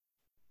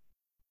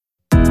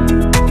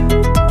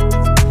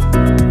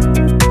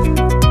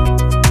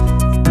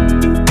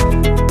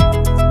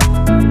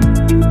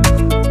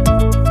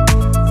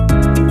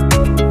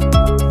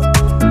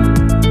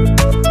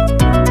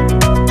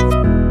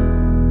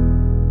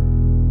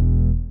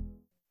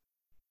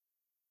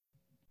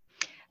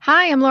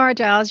Hi, I'm Laura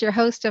Giles, your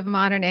host of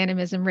Modern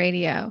Animism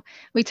Radio.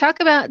 We talk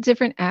about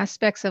different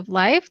aspects of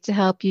life to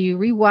help you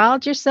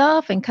rewild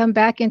yourself and come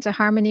back into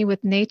harmony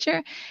with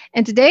nature.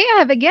 And today I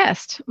have a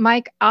guest,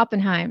 Mike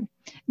Oppenheim.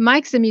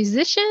 Mike's a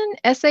musician,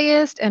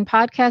 essayist, and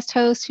podcast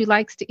host who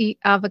likes to eat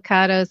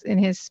avocados in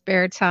his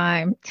spare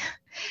time.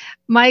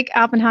 Mike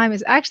Oppenheim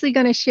is actually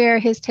going to share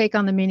his take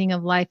on the meaning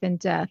of life and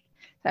death.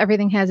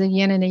 Everything has a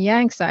yin and a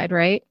yang side,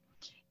 right?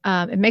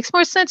 It makes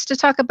more sense to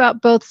talk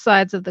about both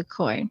sides of the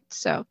coin.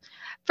 So,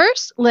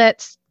 first,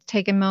 let's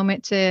take a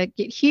moment to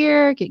get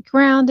here, get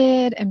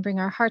grounded, and bring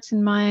our hearts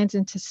and minds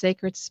into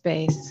sacred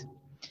space.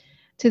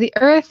 To the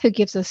earth who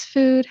gives us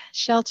food,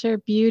 shelter,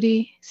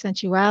 beauty,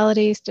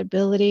 sensuality,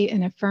 stability,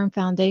 and a firm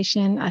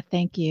foundation, I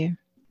thank you.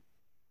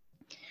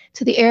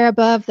 To the air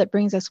above that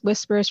brings us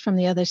whispers from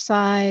the other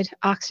side,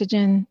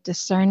 oxygen,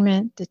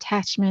 discernment,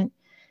 detachment,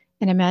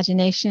 and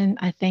imagination,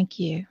 I thank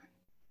you.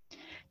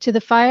 To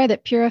the fire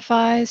that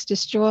purifies,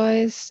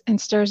 destroys, and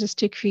stirs us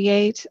to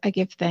create, I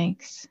give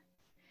thanks.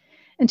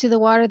 And to the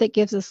water that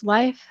gives us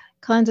life,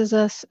 cleanses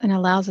us, and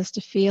allows us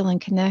to feel and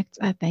connect,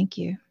 I thank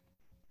you.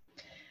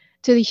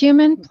 To the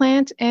human,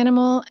 plant,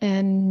 animal,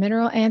 and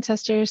mineral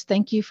ancestors,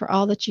 thank you for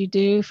all that you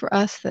do for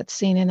us that's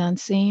seen and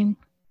unseen.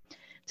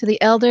 To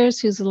the elders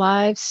whose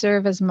lives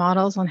serve as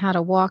models on how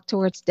to walk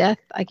towards death,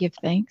 I give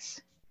thanks.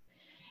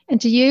 And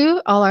to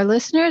you, all our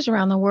listeners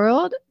around the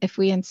world, if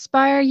we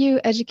inspire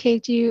you,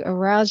 educate you,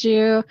 arouse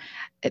you,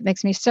 it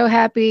makes me so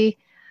happy.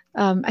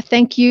 I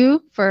thank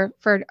you for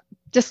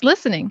just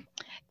listening.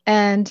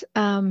 And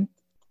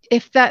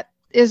if that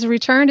is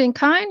returned in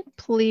kind,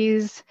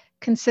 please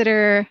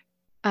consider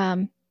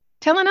telling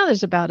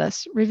others about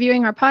us,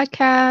 reviewing our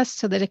podcast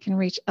so that it can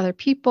reach other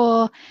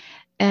people.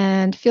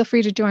 And feel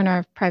free to join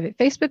our private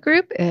Facebook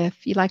group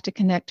if you'd like to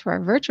connect to our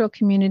virtual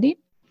community.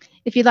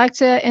 If you'd like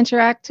to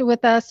interact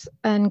with us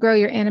and grow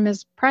your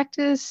animist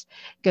practice,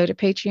 go to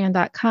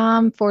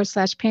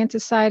patreon.com/Pan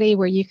Society,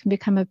 where you can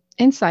become an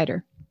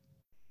insider.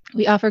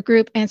 We offer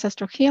group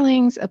ancestral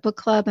healings, a book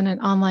club, and an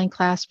online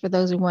class for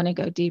those who want to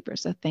go deeper.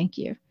 So thank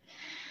you.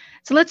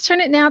 So let's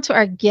turn it now to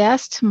our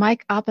guest,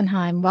 Mike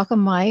Oppenheim. Welcome,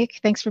 Mike.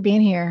 Thanks for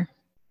being here.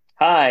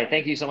 Hi,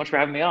 thank you so much for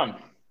having me on.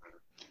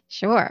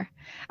 Sure.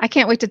 I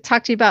can't wait to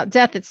talk to you about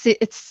death.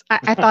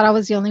 I thought I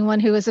was the only one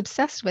who was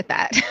obsessed with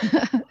that.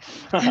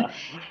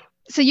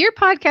 So your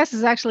podcast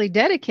is actually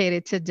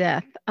dedicated to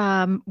death.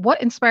 What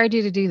inspired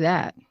you to do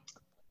that?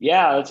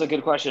 Yeah, that's a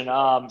good question.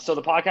 So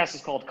the podcast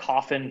is called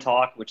Coffin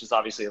Talk, which is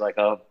obviously like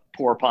a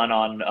poor pun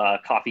on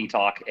coffee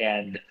talk,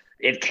 and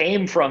it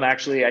came from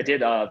actually I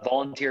did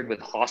volunteered with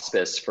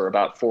hospice for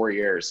about 4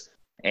 years,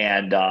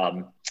 and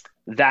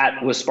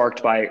that was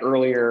sparked by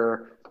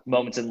earlier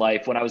moments in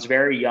life. When I was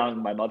very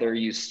young, my mother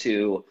used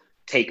to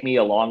take me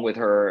along with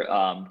her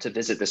to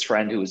visit this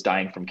friend who was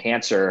dying from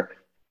cancer,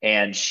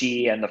 and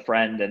she and the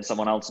friend and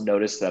someone else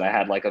noticed that I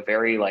had like a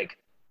very like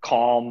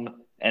calm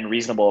and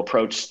reasonable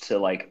approach to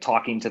like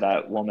talking to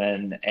that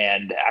woman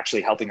and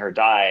actually helping her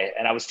die.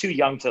 And I was too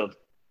young to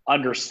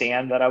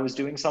understand that I was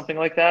doing something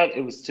like that.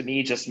 It was to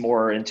me just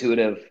more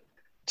intuitive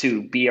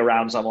to be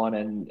around someone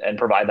and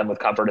provide them with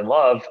comfort and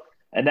love.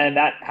 And then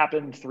that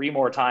happened three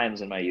more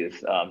times in my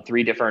youth.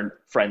 Three different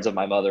friends of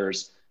my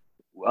mother's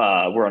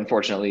were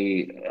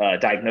unfortunately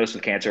diagnosed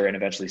with cancer and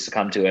eventually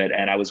succumbed to it.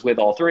 And I was with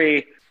all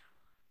three.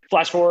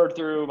 Flash forward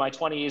through my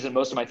 20s and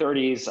most of my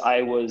 30s,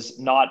 I was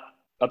not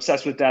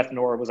obsessed with death,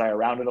 nor was I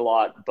around it a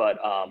lot, but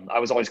I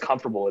was always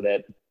comfortable with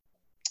it.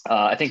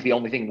 I think the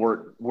only thing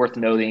worth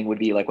noting would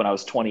be like when I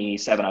was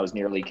 27, I was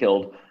nearly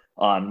killed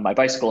on my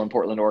bicycle in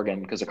Portland,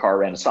 Oregon, because a car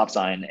ran a stop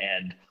sign.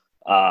 And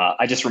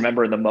I just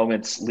remember the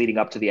moments leading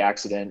up to the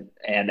accident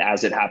and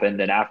as it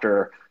happened and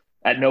after,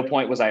 at no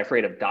point was I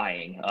afraid of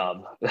dying.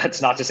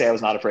 That's not to say I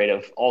was not afraid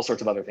of all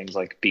sorts of other things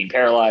like being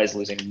paralyzed,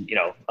 losing,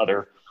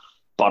 other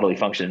bodily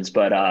functions.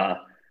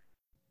 But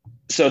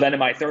so then in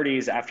my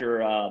 30s,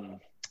 after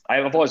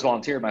I've always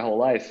volunteered my whole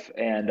life,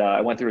 and I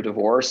went through a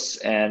divorce,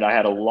 and I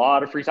had a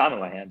lot of free time on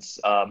my hands,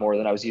 more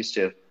than I was used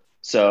to.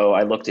 So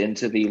I looked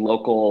into the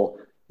local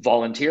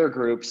volunteer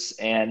groups,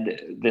 and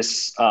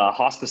this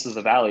Hospice of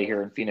the Valley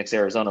here in Phoenix,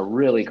 Arizona,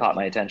 really caught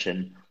my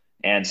attention.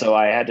 And so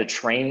I had to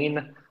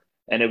train,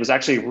 and it was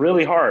actually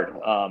really hard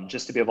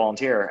just to be a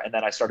volunteer. And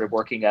then I started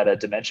working at a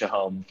dementia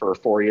home for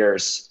 4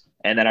 years,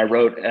 and then I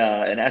wrote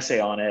an essay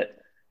on it,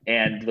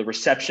 and the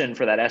reception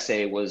for that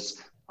essay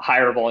was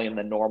higher volume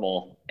than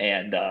normal.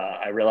 And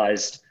I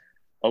realized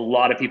a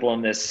lot of people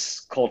in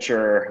this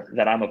culture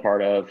that I'm a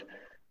part of,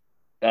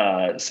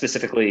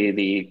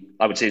 specifically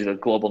I would say the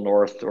global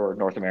North or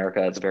North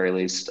America at the very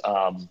least,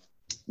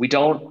 we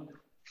don't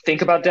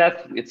think about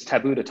death. It's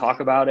taboo to talk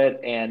about it.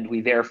 And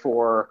we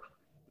therefore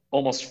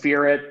almost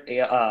fear it.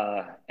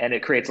 And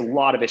it creates a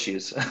lot of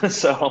issues.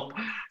 So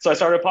I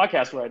started a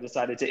podcast where I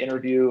decided to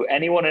interview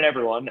anyone and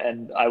everyone.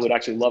 And I would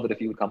actually love it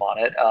if you would come on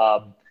it.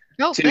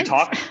 Oh, to thanks.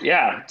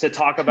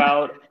 talk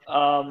about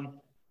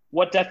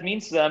what death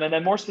means to them, and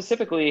then more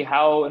specifically,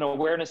 how an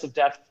awareness of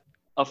death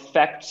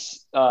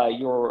affects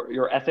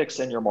your ethics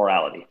and your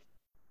morality.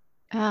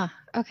 Ah,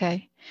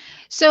 okay.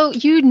 So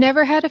you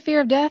never had a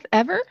fear of death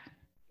ever?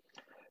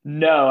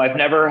 No, I've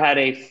never had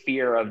a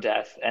fear of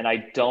death, and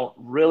I don't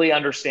really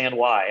understand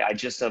why. I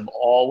just have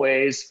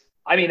always,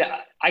 I mean,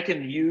 I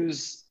can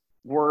use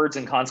words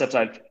and concepts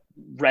I've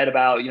read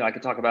about, I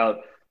could talk about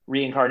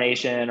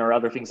reincarnation or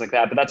other things like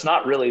that, but that's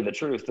not really the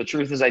truth. The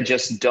truth is, I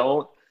just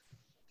don't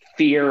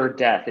fear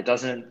death. It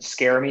doesn't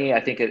scare me.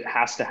 I think it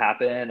has to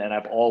happen, and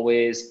I've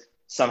always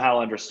somehow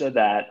understood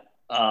that.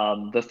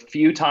 The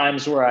few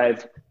times where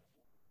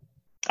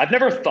I've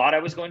never thought I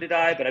was going to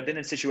die, but I've been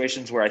in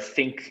situations where I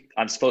think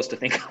I'm supposed to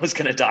think I was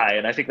going to die.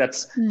 And I think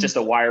that's Mm. just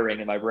a wiring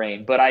in my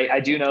brain. But I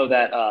do know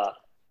that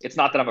it's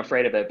not that I'm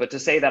afraid of it, but to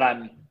say that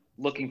I'm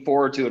looking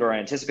forward to it or I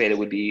anticipate it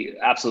would be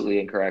absolutely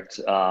incorrect.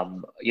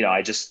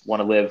 I just want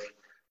to live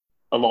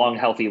a long,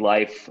 healthy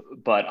life,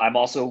 but I'm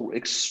also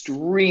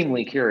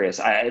extremely curious.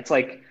 It's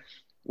like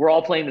we're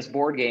all playing this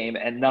board game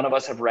and none of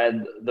us have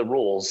read the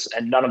rules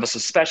and none of us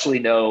especially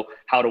know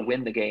how to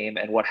win the game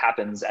and what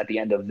happens at the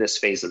end of this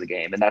phase of the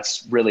game. And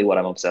that's really what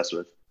I'm obsessed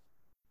with.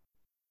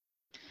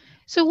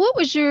 So, what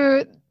was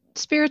your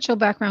spiritual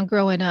background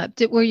growing up?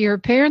 Were your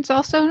parents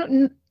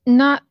also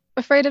not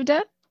afraid of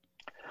death?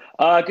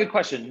 Good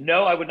question.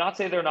 No, I would not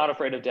say they're not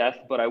afraid of death,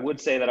 but I would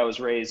say that I was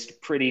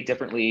raised pretty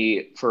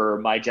differently for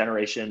my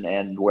generation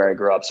and where I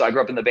grew up. So I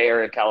grew up in the Bay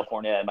Area of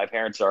California, and my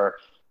parents are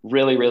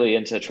really, really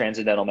into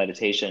transcendental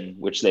meditation,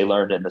 which they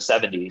learned in the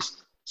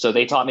 70s. So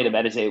they taught me to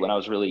meditate when I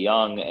was really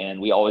young, and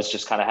we always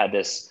just kind of had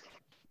this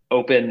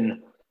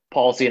open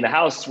policy in the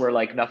house where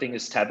like nothing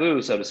is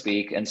taboo, so to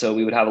speak. And so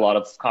we would have a lot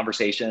of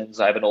conversations.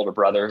 I have an older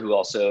brother who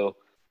also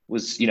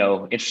was,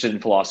 interested in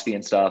philosophy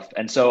and stuff.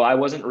 And so I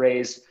wasn't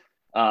raised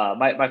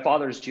my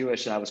father's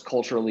Jewish and I was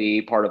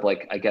culturally part of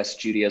like, I guess,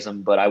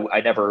 Judaism, but I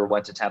never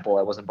went to temple.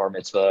 I wasn't bar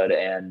mitzvahed.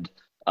 And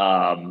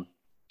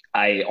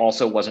I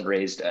also wasn't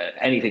raised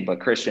anything but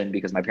Christian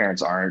because my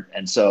parents aren't.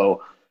 And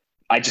so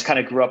I just kind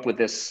of grew up with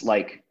this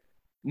like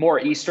more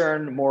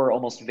Eastern, more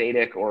almost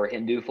Vedic or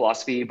Hindu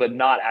philosophy, but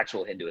not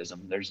actual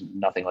Hinduism. There's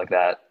nothing like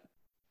that.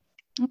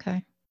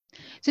 Okay.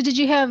 So, did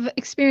you have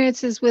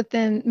experiences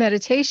within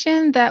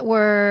meditation that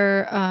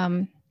were,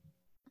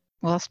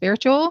 well,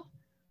 spiritual?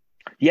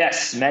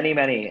 Yes, many,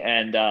 many.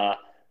 And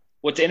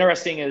what's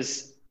interesting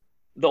is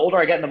the older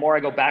I get and the more I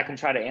go back and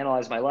try to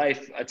analyze my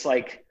life, it's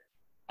like,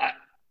 I,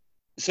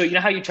 so you know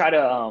how you try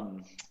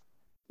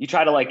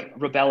to like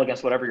rebel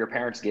against whatever your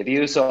parents give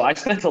you. So I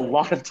spent a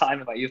lot of time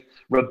in my youth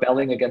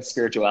rebelling against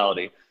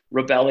spirituality,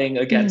 rebelling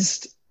Mm.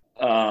 against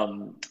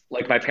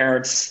like my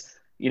parents,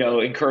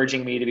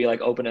 encouraging me to be like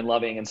open and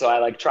loving. And so I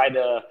like tried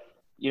to,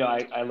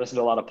 I listened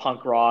to a lot of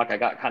punk rock. I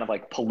got kind of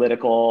like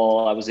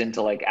political. I was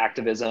into like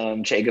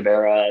activism, Che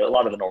Guevara, a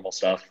lot of the normal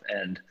stuff.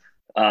 And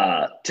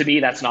to me,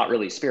 that's not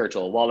really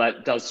spiritual. While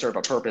that does serve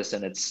a purpose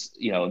and it's,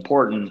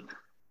 important,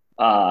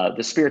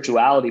 the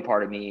spirituality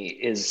part of me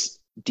is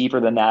deeper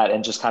than that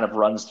and just kind of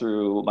runs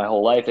through my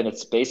whole life. And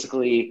it's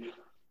basically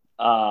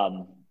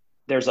um,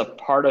 there's a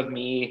part of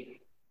me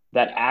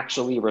that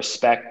actually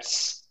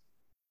respects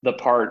the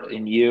part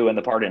in you and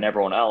the part in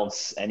everyone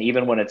else. And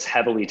even when it's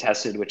heavily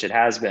tested, which it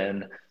has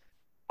been,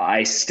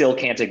 I still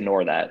can't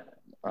ignore that.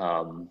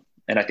 And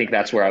I think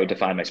that's where I would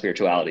define my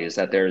spirituality is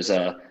that there's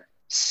a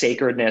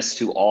sacredness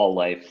to all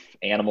life,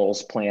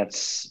 animals,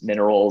 plants,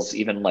 minerals,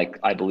 even like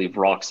I believe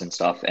rocks and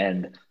stuff.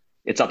 And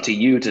it's up to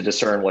you to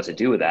discern what to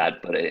do with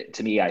that. But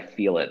to me, I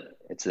feel it.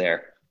 It's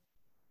there.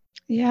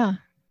 Yeah.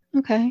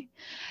 Okay.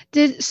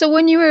 So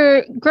when you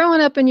were growing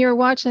up and you were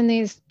watching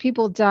these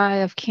people die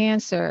of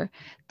cancer,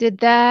 did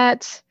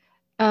that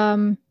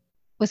um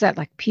was that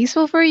like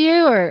peaceful for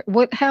you, or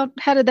how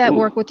did that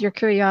work Ooh, with your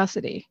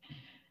curiosity?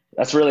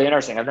 that's really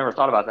interesting. I've never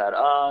thought about that.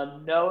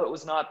 No, it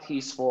was not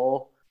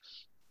peaceful.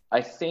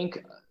 I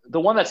think the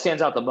one that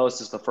stands out the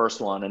most is the first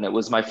one, and it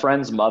was my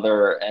friend's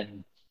mother.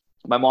 And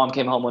my mom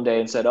came home one day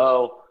and said,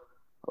 "Oh,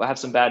 I have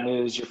some bad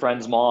news. Your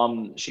friend's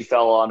mom, she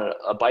fell on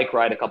a bike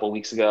ride a couple of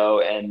weeks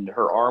ago, and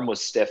her arm was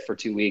stiff for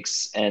 2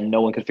 weeks, and no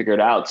one could figure it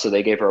out. So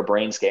they gave her a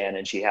brain scan,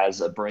 and she has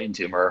a brain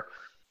tumor."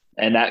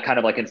 And that kind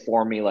of like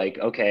informed me, like,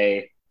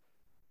 okay,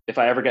 if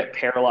I ever get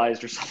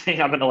paralyzed or something,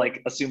 I'm gonna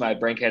like assume I have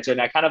brain cancer.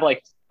 And I kind of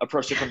like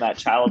approached it from that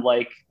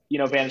childlike,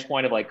 vantage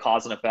point of like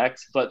cause and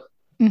effect.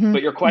 Hmm.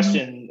 But your Hmm.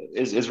 question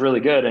is really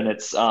good, and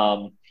it's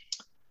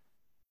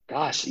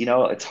gosh,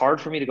 it's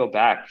hard for me to go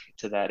back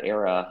to that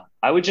era.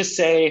 I would just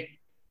say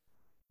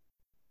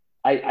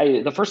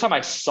the first time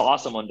I saw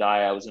someone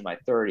die, I was in my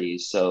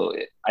 30s, so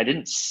I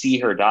didn't see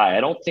her die.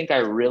 I don't think I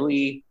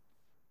really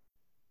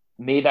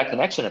made that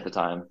connection at the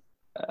time.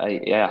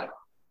 Yeah,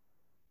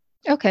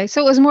 Okay,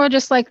 so it was more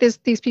just like this: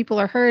 these people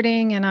are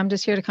hurting, and I'm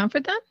just here to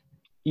comfort them.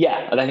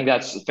 yeah, and I think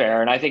that's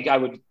fair. And I think I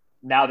would,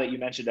 now that you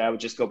mentioned it, I would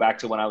just go back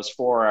to when I was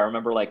 4. I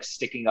remember like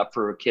sticking up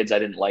for kids I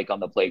didn't like on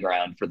the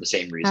playground for the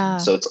same reason. Ah,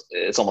 So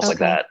it's almost like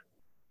okay, that.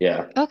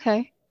 Yeah.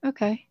 okay,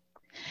 okay.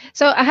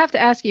 So I have to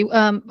ask you,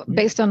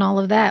 based on all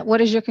of that, what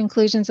is your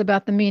conclusions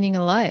about the meaning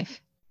of life?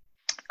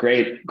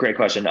 Great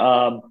question.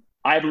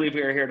 I believe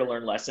we are here to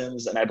learn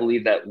lessons, and I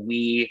believe that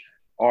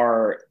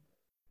are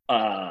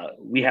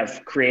we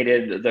have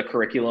created the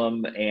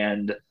curriculum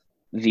and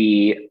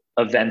the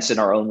events in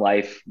our own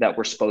life that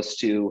we're supposed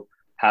to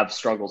have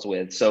struggles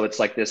with. So it's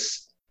like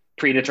this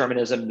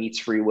predeterminism meets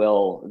free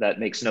will that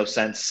makes no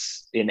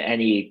sense in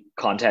any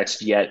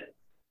context, yet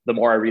the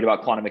more I read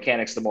about quantum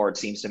mechanics, the more it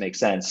seems to make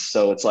sense.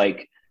 So it's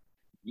like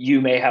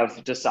you may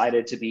have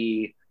decided to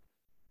be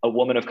a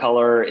woman of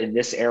color in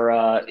this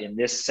era, in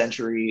this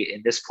century,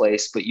 in this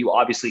place, but you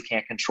obviously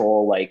can't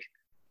control like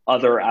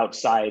other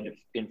outside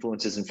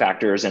influences and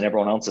factors in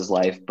everyone else's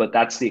life, but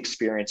that's the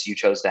experience you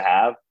chose to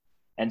have.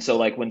 And so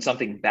like when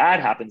something bad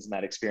happens in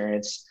that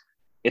experience,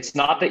 it's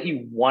not that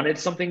you wanted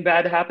something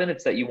bad to happen,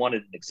 it's that you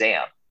wanted an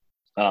exam.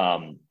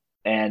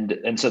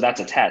 And so that's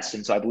a test.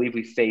 And so I believe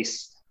we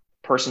face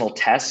personal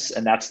tests,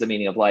 and that's the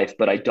meaning of life.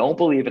 But I don't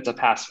believe it's a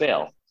pass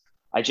fail.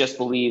 I just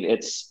believe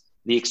it's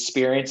the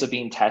experience of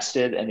being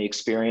tested and the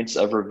experience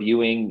of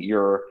reviewing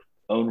your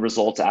own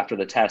results after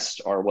the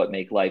test are what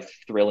make life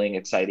thrilling,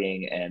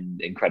 exciting,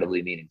 and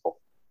incredibly meaningful.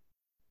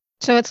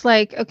 So it's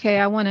like, okay,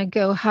 I want to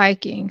go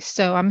hiking.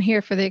 So I'm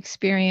here for the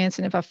experience.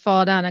 And if I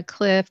fall down a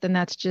cliff, then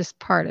that's just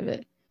part of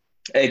it.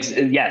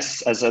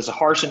 Yes, as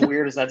harsh and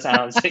weird as that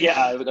sounds, yeah,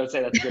 I would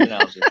say that's a good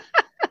analogy.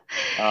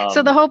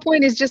 So the whole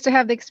point is just to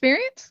have the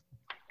experience?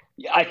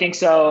 Yeah, I think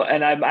so.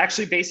 And I'm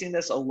actually basing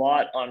this a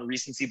lot on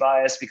recency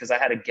bias because I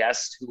had a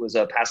guest who was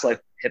a past life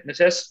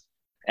hypnotist.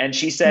 And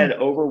she said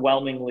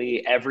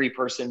overwhelmingly every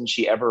person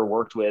she ever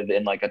worked with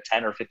in like a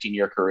 10 or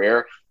 15-year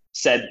career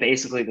said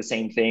basically the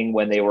same thing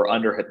when they were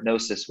under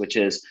hypnosis, which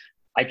is,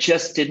 I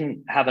just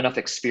didn't have enough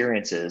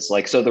experiences.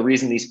 Like, so the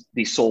reason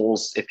these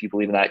souls, if you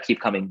believe in that, keep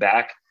coming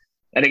back.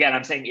 And again,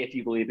 I'm saying if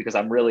you believe, because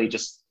I'm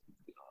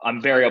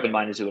very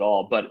open-minded to it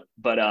all. But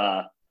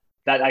that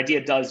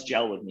idea does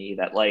gel with me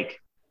that like,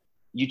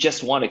 you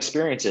just want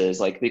experiences.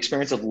 Like the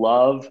experience of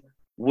love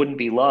wouldn't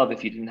be love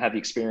if you didn't have the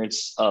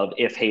experience of,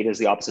 if hate is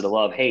the opposite of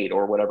love, hate,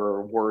 or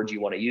whatever word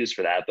you want to use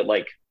for that. But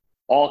like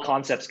all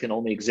concepts can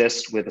only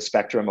exist with a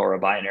spectrum or a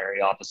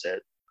binary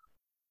opposite.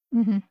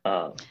 Mm-hmm.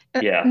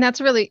 Yeah. And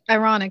that's really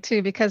ironic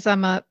too, because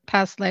I'm a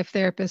past life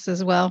therapist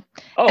as well.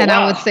 Oh, and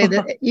wow. I would say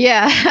that,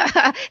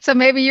 yeah. So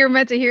maybe you're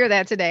meant to hear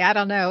that today. I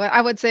don't know.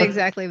 I would say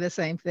exactly the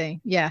same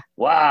thing. Yeah.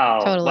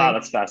 Wow. Totally. Wow.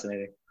 That's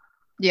fascinating.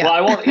 Yeah. Well,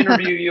 I won't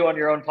interview you on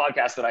your own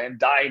podcast, but I am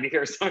dying to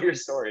hear some of your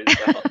stories.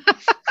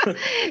 So.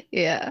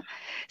 Yeah.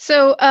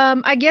 So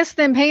I guess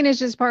then pain is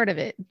just part of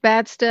it.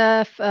 Bad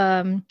stuff.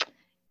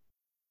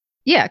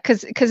 Yeah,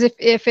 because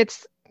if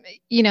it's,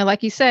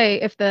 like you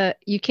say, if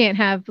you can't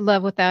have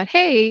love without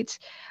hate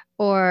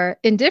or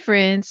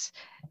indifference,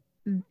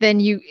 then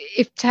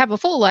if to have a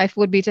full life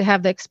would be to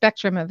have the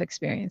spectrum of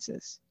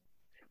experiences.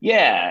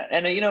 Yeah.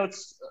 And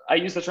I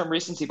use the term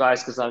recency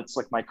bias because it's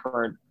like my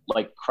current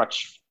like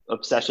crutch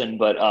obsession,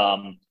 but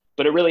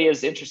it really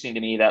is interesting to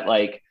me that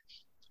like,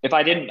 if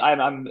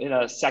I'm in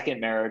a second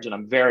marriage and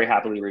I'm very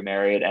happily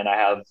remarried and I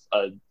have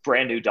a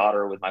brand new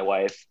daughter with my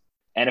wife.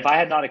 And if I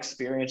had not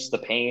experienced the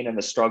pain and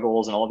the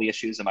struggles and all the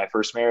issues in my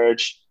first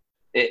marriage,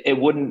 it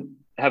wouldn't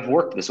have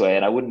worked this way.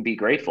 And I wouldn't be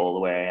grateful the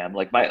way I am.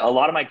 Like a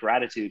lot of my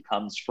gratitude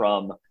comes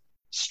from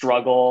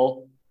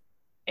struggle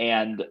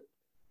and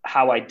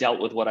how I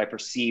dealt with what I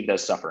perceived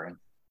as suffering.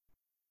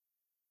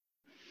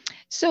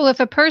 So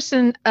if a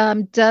person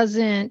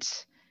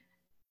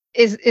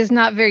is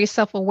not very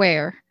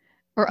self-aware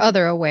or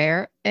other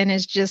aware and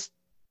is just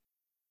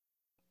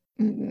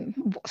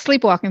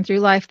sleepwalking through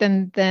life,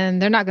 then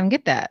they're not going to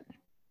get that.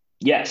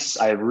 Yes,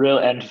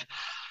 and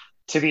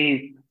to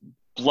be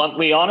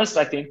bluntly honest,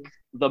 I think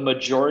the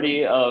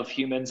majority of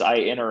humans I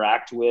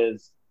interact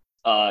with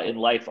in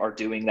life are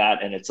doing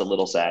that, and it's a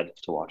little sad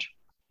to watch.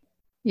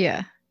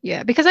 Yeah,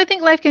 because I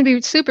think life can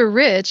be super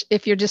rich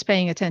if you're just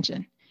paying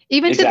attention,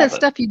 even to the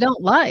stuff you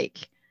don't like.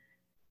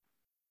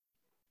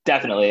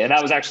 Definitely, and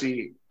that was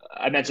actually,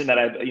 I mentioned that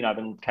I've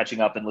been catching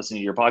up and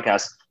listening to your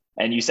podcast,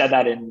 and you said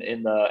that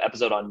in the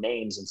episode on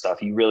names and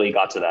stuff. You really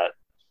got to that.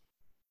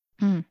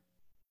 Mm.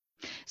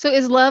 So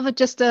is love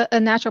just a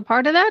natural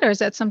part of that, or is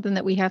that something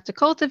that we have to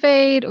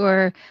cultivate,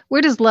 or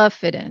where does love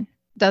fit in?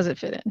 Does it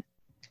fit in?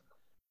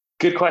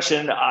 Good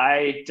question.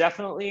 I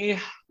definitely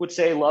would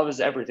say love is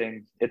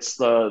everything. It's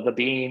the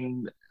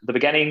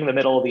beginning, the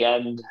middle, the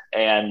end,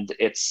 and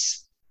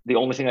it's the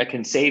only thing that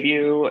can save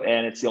you,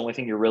 and it's the only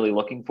thing you're really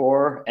looking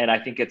for. And I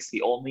think it's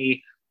the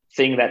only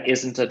thing that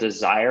isn't a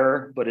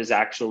desire, but is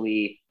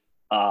actually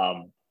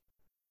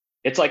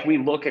it's like we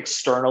look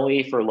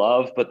externally for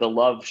love, but the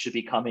love should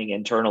be coming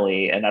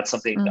internally. And that's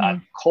something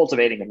I'm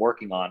cultivating and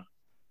working on.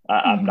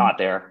 I'm not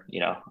there,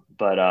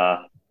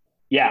 but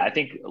yeah, I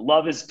think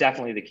love is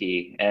definitely the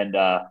key. And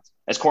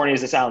as corny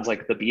as it sounds,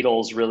 like the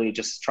Beatles really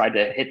just tried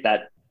to hit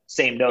that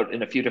same note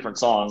in a few different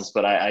songs,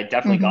 but I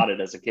definitely got it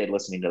as a kid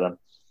listening to them.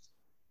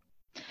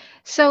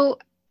 So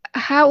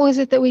how is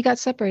it that we got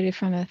separated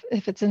from it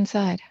if it's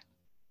inside?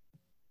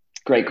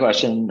 Great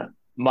question.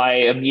 My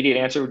immediate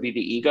answer would be the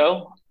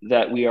ego,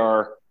 that we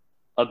are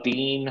a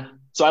being.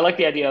 So I like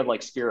the idea of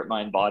like spirit,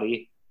 mind,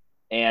 body.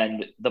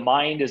 And the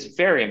mind is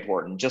very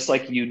important. Just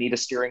like you need a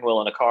steering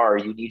wheel in a car,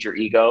 you need your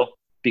ego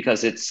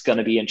because it's going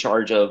to be in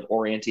charge of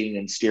orienting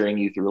and steering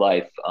you through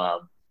life.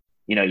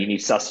 You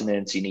need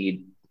sustenance, you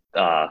need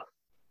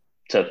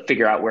to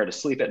figure out where to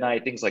sleep at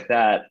night, things like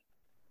that.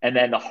 And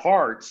then the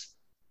heart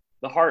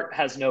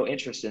has no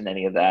interest in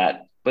any of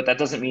that, but that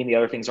doesn't mean the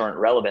other things aren't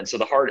relevant. So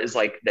the heart is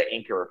like the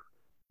anchor.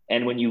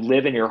 And when you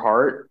live in your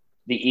heart,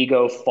 the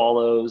ego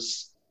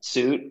follows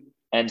suit,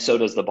 and so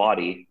does the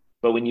body.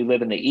 But when you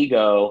live in the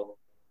ego,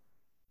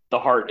 the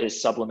heart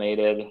is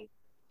sublimated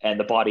and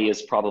the body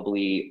is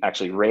probably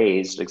actually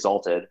raised,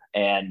 exalted.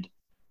 And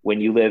when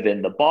you live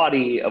in the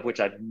body, of which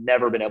I've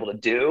never been able to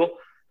do,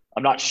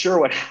 I'm not sure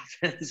what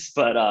happens,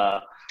 but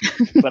I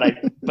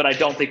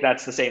don't think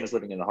that's the same as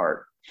living in the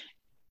heart.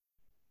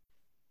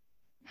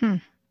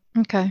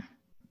 Okay.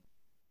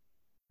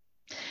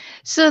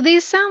 So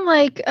these sound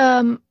like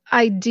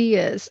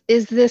ideas.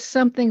 Is this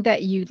something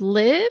that you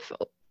live,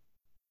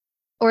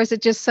 or is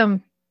it just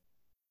some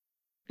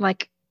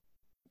like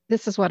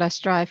this is what I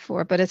strive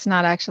for, but it's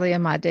not actually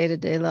in my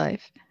day-to-day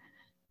life?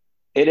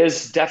 It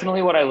is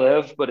definitely what I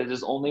live, but it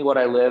is only what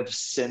I live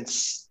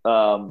since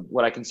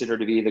what I consider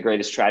to be the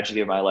greatest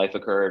tragedy of my life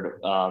occurred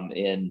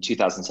in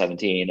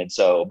 2017. And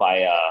so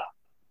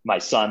my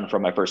son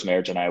from my first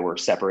marriage and I were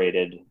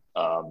separated,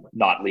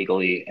 not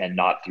legally and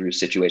not through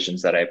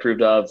situations that I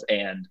approved of.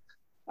 And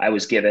I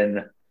was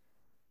given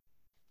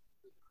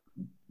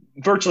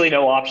virtually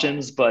no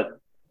options, but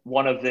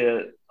one of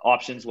the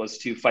options was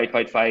to fight,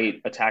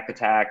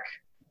 attack,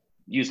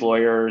 use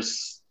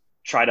lawyers,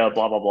 try to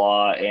blah, blah,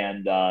 blah.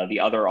 And the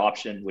other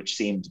option, which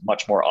seemed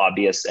much more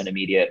obvious and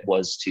immediate,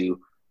 was to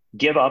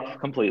give up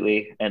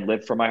completely and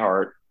live from my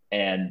heart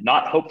and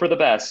not hope for the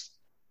best,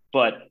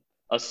 but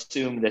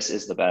assume this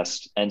is the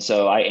best. And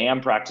so I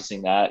am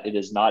practicing that. It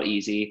is not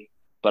easy,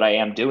 but I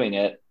am doing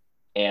it.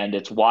 And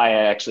it's why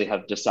I actually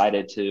have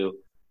decided to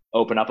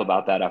open up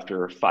about that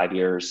after 5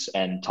 years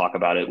and talk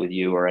about it with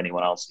you or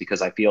anyone else,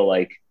 because I feel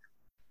like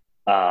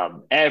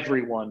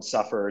everyone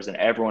suffers and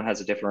everyone has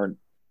a different,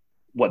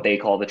 what they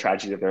call the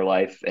tragedy of their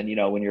life. And, you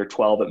know, when you're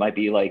 12, it might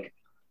be like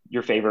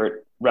your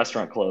favorite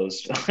restaurant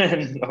closed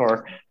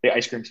or the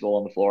ice cream spill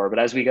on the floor. But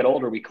as we get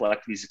older, we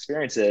collect these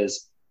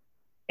experiences.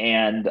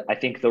 And I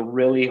think the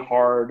really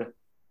hard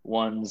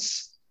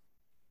ones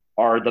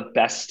are the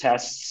best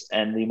tests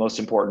and the most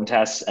important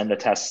tests and the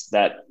tests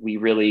that we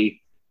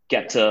really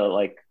get to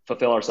like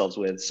fulfill ourselves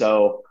with.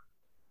 So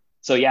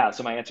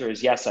my answer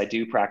is yes, I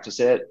do practice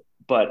it,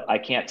 but I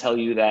can't tell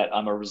you that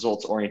I'm a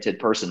results oriented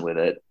person with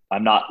it.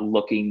 I'm not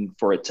looking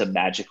for it to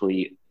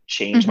magically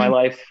change my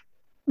life.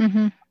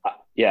 Mm-hmm.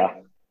 Yeah.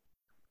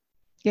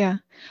 Yeah.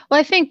 Well,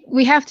 I think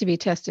we have to be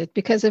tested,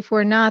 because if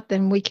we're not,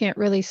 then we can't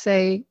really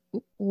say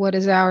what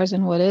is ours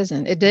and what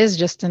isn't. It is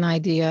just an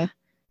idea.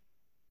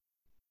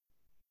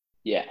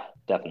 Yeah,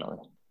 definitely.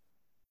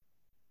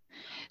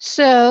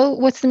 So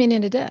what's the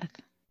meaning of death?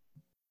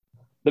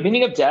 The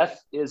meaning of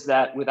death is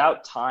that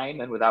without time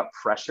and without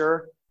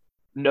pressure,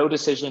 no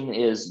decision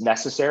is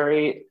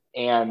necessary,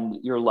 and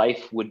your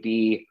life would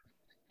be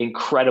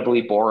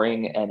incredibly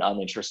boring and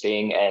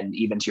uninteresting, and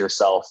even to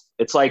yourself.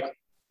 It's like,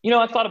 you know,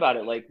 I've thought about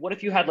it. Like, what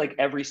if you had like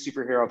every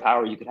superhero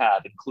power you could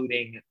have,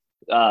 including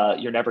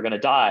you're never going to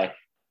die?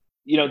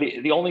 You know,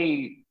 the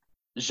only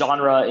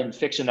genre in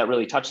fiction that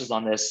really touches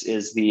on this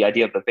is the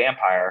idea of the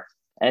vampire,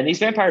 and these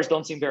vampires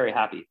don't seem very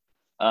happy.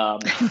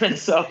 And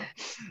so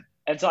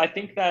I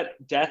think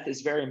that death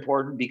is very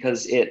important,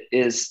 because it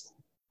is,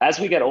 as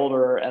we get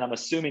older, and I'm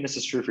assuming this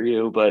is true for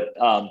you, but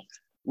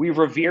we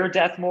revere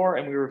death more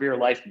and we revere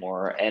life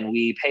more, and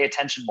we pay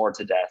attention more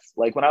to death.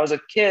 Like when I was a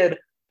kid,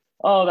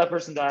 oh, that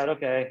person died.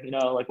 Okay. You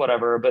know, like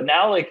whatever. But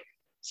now like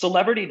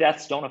celebrity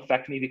deaths don't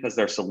affect me because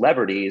they're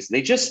celebrities.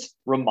 They just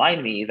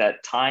remind me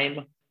that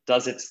time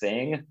does its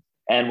thing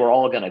and we're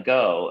all going to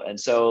go. And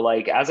so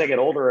like, as I get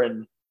older,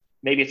 and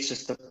maybe it's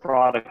just the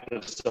product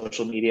of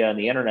social media and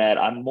the internet,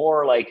 I'm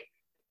more like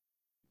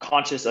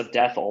conscious of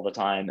death all the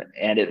time.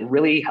 And it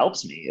really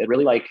helps me. It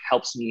really like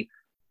helps me.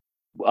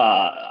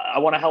 I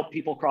want to help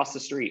people cross the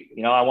street.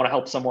 You know, I want to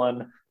help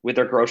someone with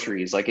their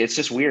groceries. Like, it's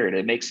just weird.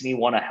 It makes me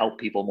want to help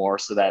people more,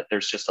 so that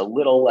there's just a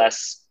little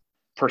less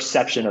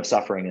perception of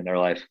suffering in their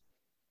life.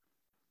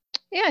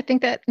 Yeah, I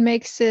think that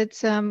makes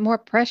it more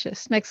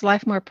precious, makes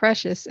life more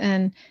precious.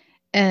 And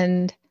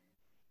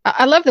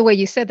I love the way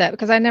you said that,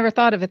 because I never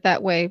thought of it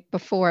that way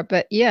before.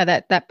 But yeah,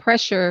 that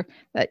pressure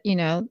that, you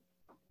know,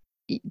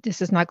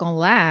 this is not going to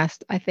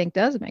last, I think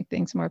does make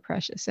things more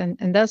precious,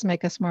 and does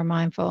make us more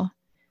mindful.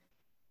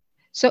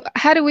 So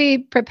how do we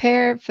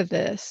prepare for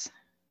this?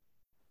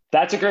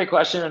 That's a great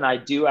question. And I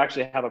do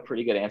actually have a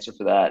pretty good answer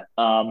for that.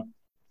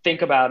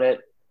 Think about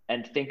it,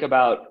 and think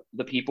about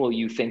the people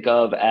you think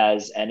of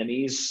as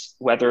enemies,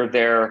 whether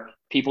they're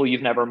people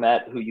you've never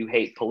met who you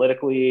hate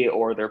politically,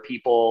 or they're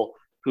people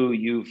who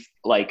you've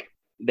like,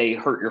 they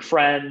hurt your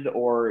friend,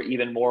 or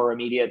even more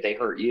immediate, they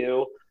hurt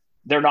you.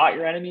 They're not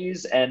your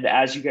enemies. And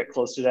as you get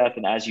close to death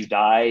and as you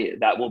die,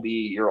 that will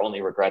be your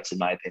only regrets, in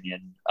my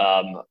opinion.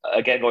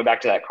 Again, going back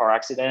to that car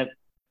accident,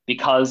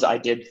 because I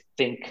did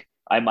think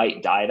I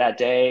might die that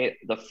day,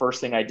 the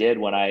first thing I did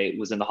when I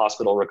was in the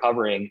hospital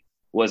recovering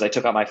was I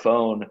took out my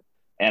phone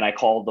and I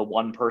called the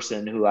one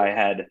person who I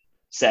had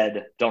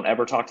said, don't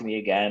ever talk to me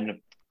again,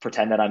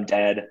 pretend that I'm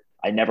dead.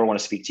 I never want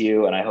to speak to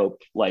you. And I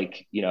hope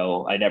like, you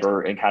know, I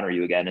never encounter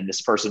you again. And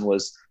this person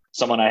was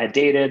someone I had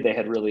dated. They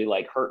had really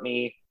like hurt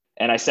me.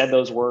 And I said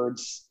those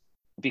words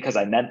because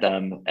I meant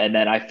them. And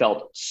then I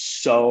felt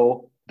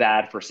so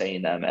bad for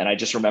saying them. And I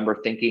just remember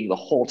thinking the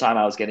whole time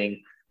I was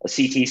getting a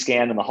CT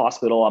scan in the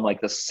hospital, I'm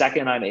like, the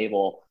second I'm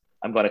able,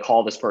 I'm going to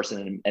call this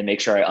person and make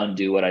sure I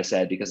undo what I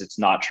said because it's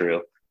not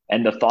true.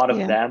 And the thought of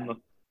Yeah.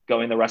 them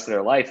going the rest of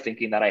their life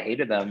thinking that I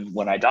hated them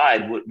when I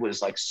died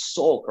was like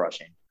soul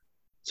crushing.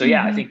 So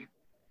yeah, Mm-hmm.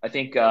 I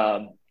think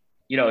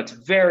you know, it's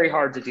very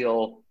hard to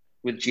deal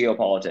with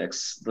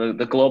geopolitics.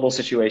 The global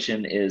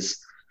situation is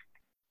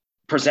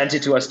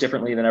presented to us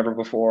differently than ever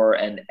before,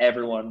 and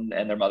everyone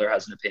and their mother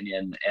has an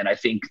opinion. And I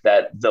think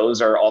that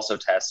those are also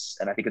tests.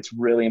 And I think it's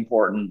really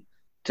important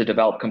to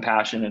develop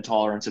compassion and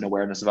tolerance and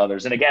awareness of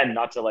others. And again,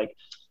 not to like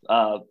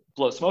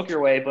blow smoke your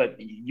way, but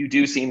you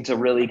do seem to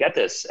really get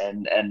this,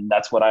 and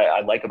that's what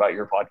I like about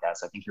your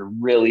podcast. I think you're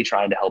really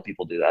trying to help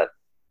people do that.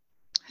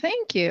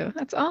 Thank you.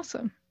 That's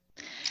awesome.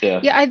 Yeah.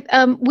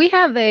 Yeah, we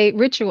have a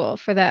ritual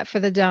for that, for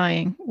the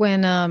dying,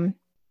 when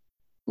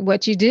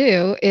what you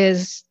do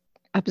is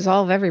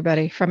absolve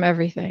everybody from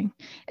everything.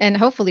 And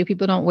hopefully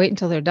people don't wait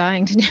until they're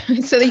dying to do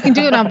it, so that you can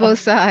do it on both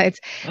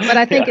sides. But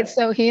I think Yeah. it's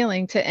so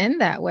healing to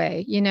end that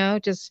way,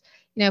 just,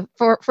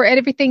 for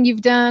everything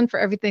you've done, for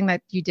everything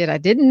that you did I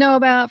didn't know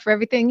about, for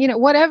everything,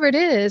 whatever it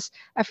is,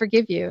 I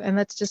forgive you and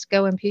let's just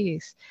go in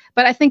peace.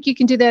 But I think you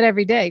can do that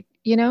every day.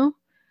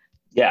 I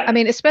Yeah.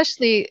 mean,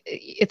 especially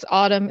it's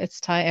autumn,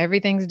 it's time,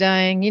 everything's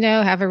dying,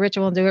 have a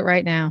ritual and do it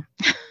right now.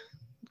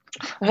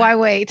 Why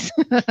wait?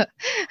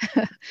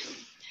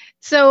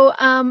 So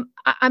I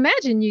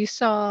imagine you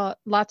saw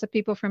lots of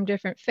people from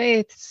different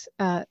faiths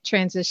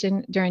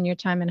transition during your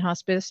time in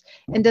hospice.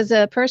 And does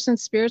a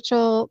person's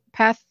spiritual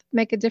path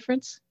make a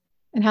difference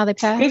in how they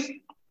Good, pass?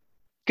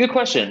 good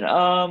question.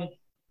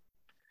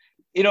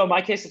 You know, in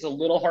my case, it's a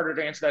little harder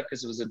to answer that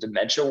because it was a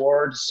dementia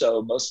ward.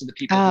 So most of the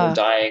people who were Uh,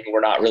 dying were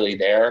not really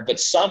there,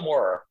 but some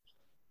were.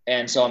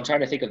 And so I'm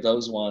trying to think of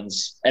those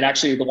ones. And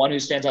actually, the one who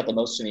stands out the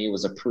most to me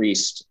was a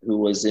priest who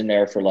was in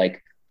there for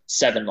like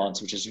 7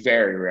 months, which is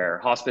very rare.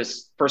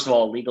 Hospice, first of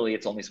all, legally,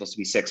 it's only supposed to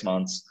be 6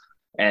 months.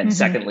 And hmm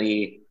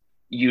secondly,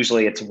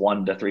 usually it's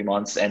 1 to 3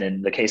 months. And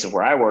in the case of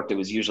where I worked, it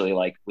was usually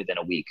like within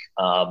a week.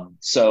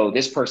 So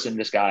this person,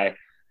 this guy,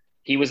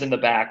 he was in the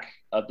back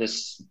of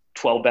this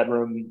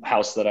 12-bedroom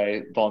house that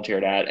I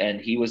volunteered at, and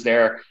he was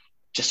there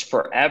just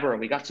forever. And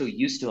we got so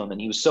used to him,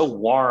 and he was so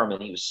warm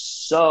and he was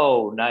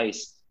so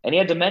nice. And he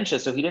had dementia,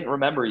 so he didn't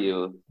remember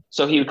you.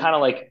 So he would kind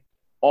of like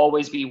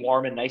always be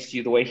warm and nice to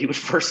you the way he would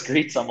first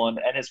greet someone.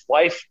 And his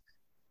wife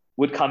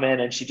would come in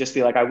and she'd just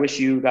be like, I wish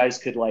you guys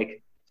could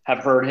like have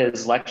heard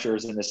his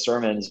lectures and his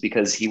sermons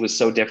because he was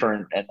so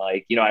different. And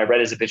like, you know, I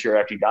read his obituary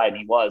after he died and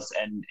he was.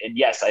 And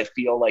yes, I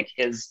feel like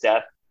his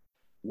death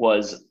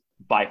was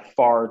by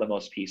far the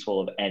most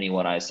peaceful of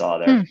anyone I saw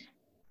Hmm. there.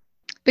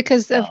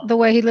 Because of Um, the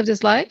way he lived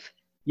his life?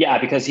 yeah,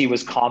 because he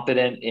was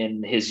confident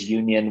in his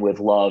union with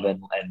love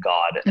and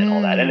God and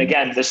all that. And Mm.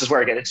 again, this is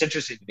where again it's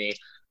interesting to me.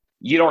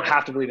 You don't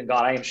have to believe in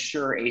God. I am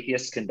sure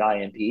atheists can die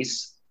in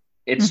peace.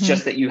 It's hmm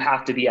just that you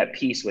have to be at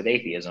peace with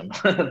atheism.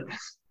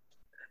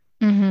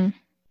 hmm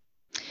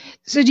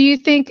So do you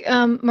think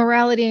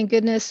morality and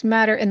goodness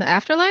matter in the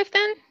afterlife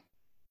then?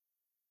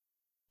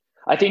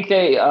 I think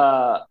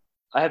I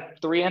have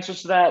three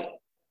answers to that.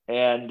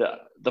 And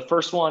the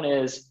first one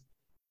is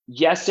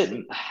yes,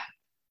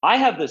 I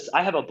have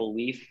a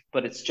belief,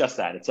 but it's just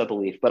that it's a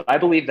belief. But I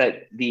believe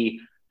that the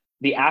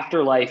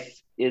afterlife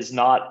is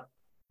not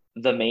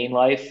the main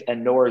life,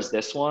 and nor is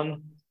this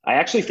one. I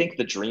actually think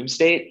the dream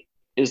state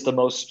is the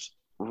most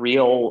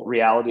real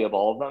reality of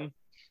all of them.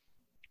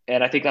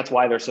 And I think that's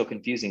why they're so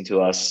confusing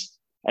to us.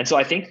 And so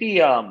I think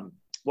the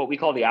what we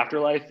call the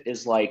afterlife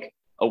is like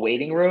a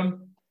waiting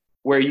room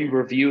where you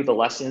review the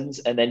lessons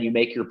and then you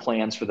make your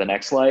plans for the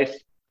next life.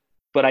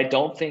 But I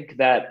don't think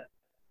that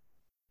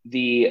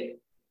the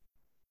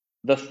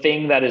the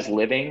thing that is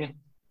living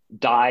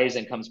dies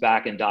and comes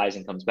back and dies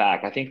and comes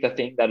back. I think the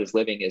thing that is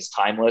living is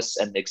timeless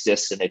and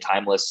exists in a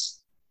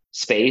timeless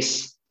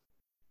space.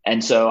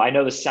 And so I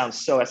know this sounds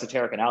so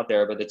esoteric and out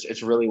there, but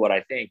it's really what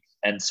I think.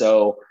 And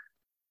so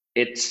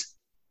it's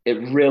it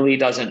really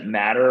doesn't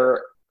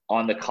matter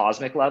on the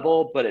cosmic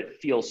level, but it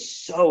feels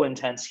so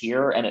intense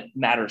here and it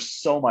matters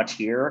so much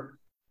here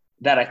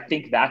that I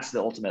think that's the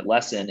ultimate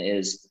lesson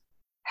is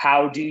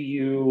how do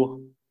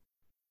you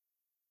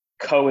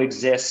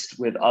coexist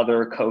with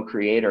other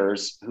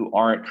co-creators who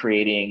aren't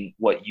creating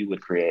what you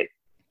would create.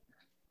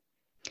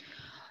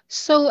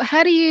 So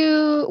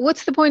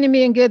what's the point of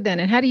being good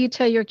then? And how do you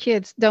tell your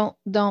kids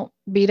don't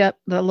beat up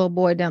the little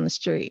boy down the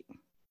street?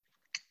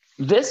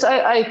 This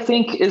I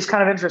think is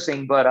kind of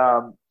interesting, but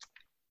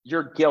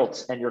your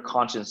guilt and your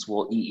conscience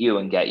will eat you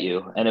and get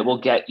you, and it will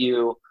get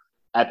you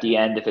at the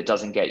end if it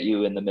doesn't get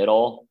you in the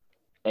middle.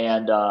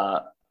 And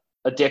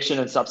addiction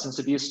and substance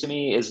abuse to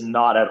me is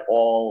not at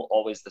all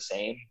always the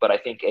same, but I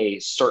think a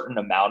certain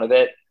amount of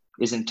it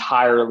is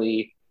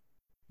entirely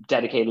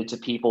dedicated to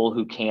people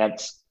who can't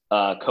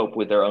cope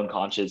with their own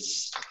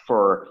conscience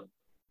for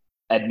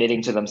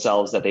admitting to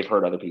themselves that they've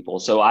hurt other people.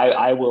 So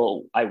I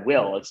will,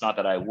 it's not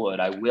that I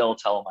will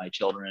tell my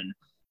children,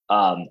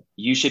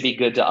 you should be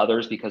good to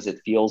others because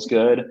it feels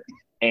good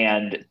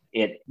and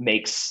it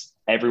makes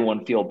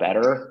everyone feel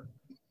better.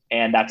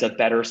 And that's a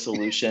better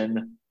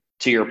solution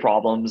to your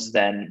problems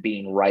than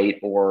being right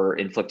or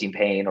inflicting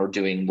pain or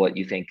doing what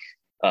you think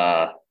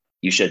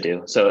you should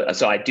do. So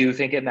I do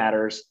think it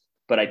matters,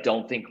 but I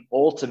don't think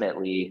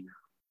ultimately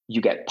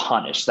you get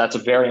punished. That's a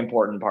very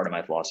important part of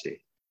my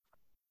philosophy.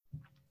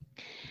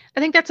 I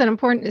think that's an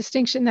important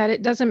distinction, that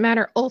it doesn't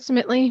matter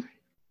ultimately,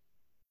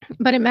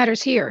 but it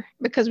matters here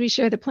because we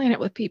share the planet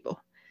with people.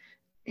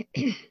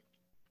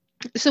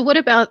 So what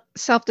about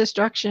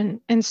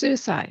self-destruction and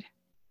suicide?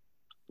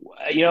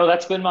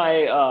 That's been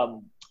my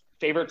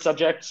favorite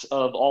subject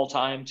of all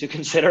time to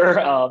consider.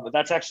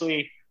 That's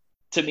actually,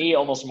 to me,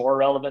 almost more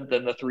relevant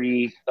than the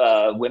 3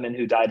 women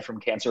who died from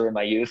cancer in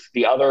my youth.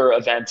 The other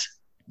event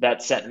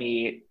that sent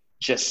me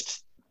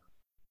just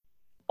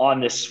on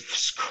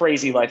this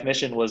crazy life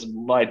mission was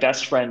my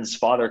best friend's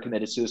father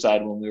committed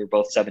suicide when we were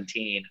both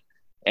 17.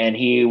 And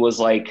he was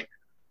like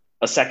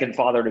a second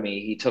father to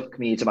me. He took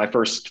me to my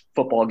first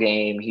football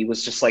game. He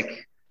was just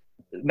like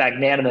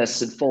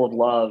magnanimous and full of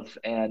love.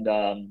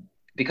 And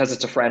because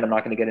it's a friend, I'm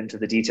not going to get into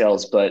the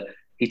details, but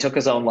he took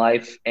his own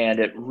life, and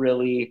it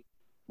really,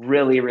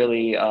 really,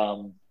 really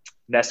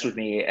messed with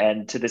me.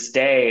 And to this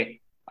day,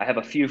 I have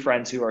a few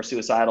friends who are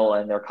suicidal,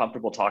 and they're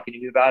comfortable talking to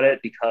me about it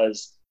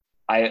because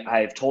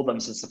I've told them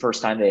since the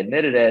first time they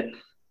admitted it.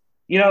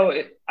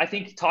 I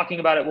think talking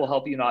about it will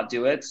help you not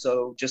do it.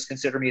 So just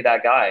consider me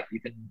that guy. You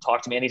can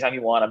talk to me anytime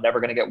you want. I'm never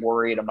going to get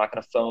worried. I'm not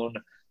going to phone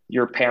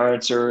your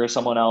parents or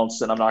someone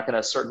else, and I'm not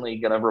going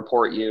to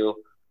report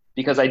you,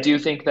 because I do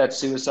think that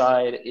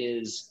suicide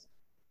is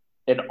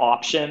an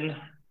option.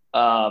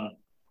 And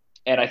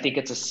I think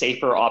it's a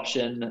safer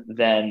option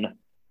than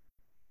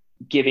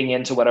giving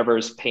into whatever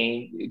is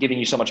giving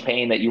you so much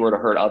pain that you were to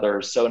hurt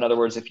others. So in other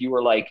words, if you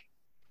were like,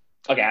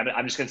 okay,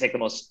 I'm just going to take the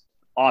most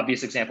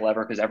obvious example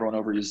ever because everyone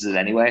overuses it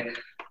anyway.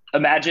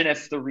 Imagine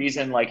if the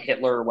reason like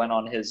Hitler went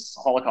on his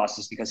Holocaust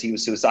is because he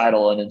was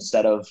suicidal, and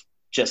instead of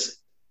just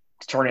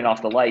turning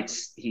off the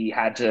lights, he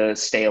had to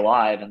stay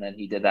alive, and then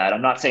he did that.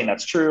 I'm not saying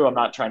that's true. I'm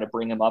not trying to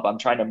bring him up. I'm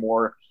trying to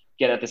more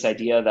get at this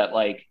idea that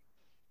like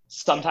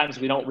sometimes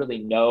we don't really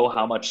know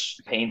how much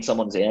pain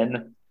someone's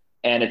in,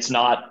 and it's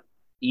not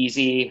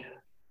easy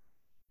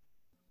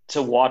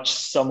to watch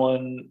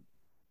someone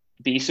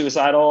be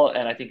suicidal.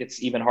 And I think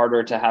it's even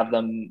harder to have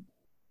them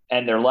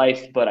end their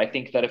life. But I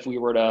think that if we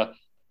were to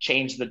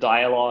change the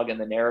dialogue and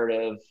the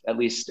narrative, at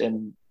least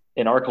in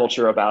our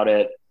culture about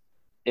it,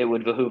 it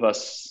would behoove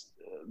us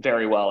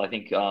very well. I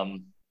think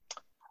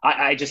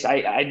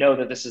I know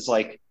that this is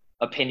like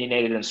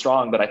opinionated and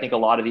strong, but I think a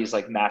lot of these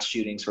like mass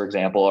shootings, for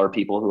example, are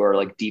people who are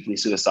like deeply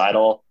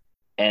suicidal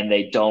and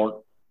they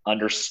don't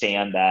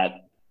understand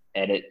that,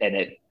 and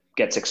it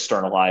gets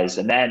externalized,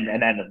 and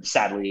then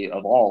sadly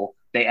of all,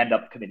 they end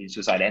up committing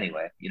suicide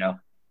anyway,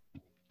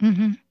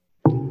 Mm-hmm.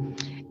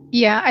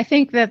 Yeah, I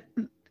think that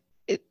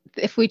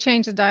if we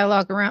change the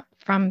dialogue around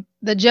from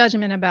the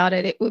judgment about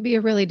it, it would be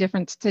a really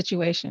different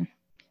situation.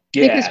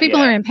 Yeah, because people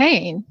are in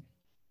pain.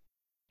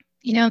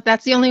 If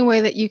that's the only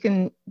way that you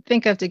can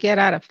think of to get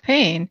out of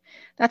pain,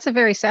 that's a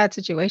very sad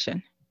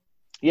situation.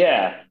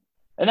 Yeah.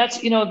 And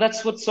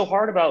that's what's so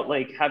hard about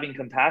like having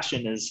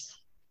compassion is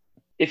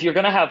if you're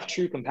going to have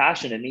true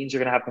compassion, it means you're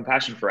going to have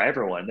compassion for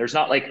everyone. There's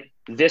not like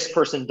this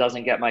person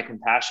doesn't get my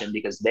compassion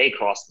because they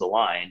crossed the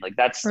line. Like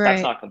that's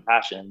not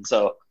compassion.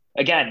 So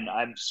again,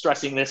 I'm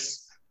stressing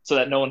this so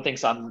that no one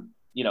thinks I'm,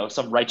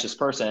 some righteous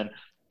person.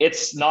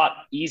 It's not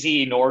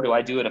easy, nor do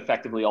I do it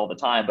effectively all the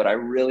time, but I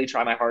really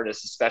try my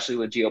hardest, especially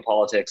with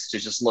geopolitics, to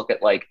just look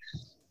at like,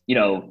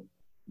 the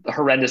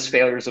horrendous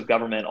failures of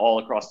government all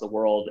across the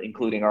world,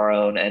 including our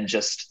own, and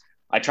just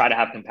I try to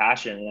have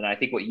compassion. And I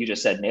think what you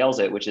just said nails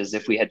it, which is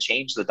if we had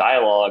changed the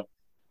dialogue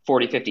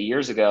 40, 50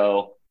 years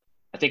ago,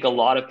 I think a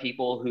lot of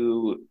people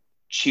who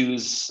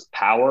choose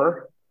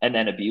power and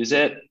then abuse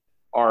it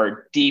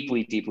are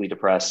deeply, deeply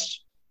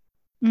depressed.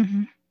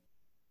 Mm-hmm.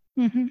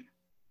 Mm-hmm.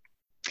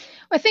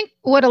 I think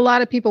what a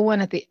lot of people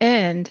want at the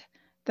end,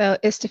 though,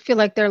 is to feel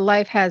like their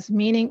life has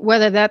meaning,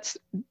 whether that's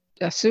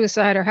a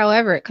suicide or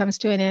however it comes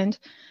to an end.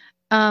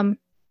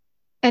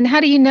 And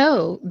how do you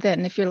know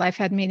then if your life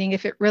had meaning,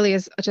 if it really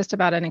is just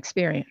about an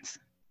experience?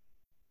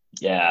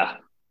 Yeah,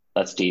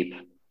 that's deep.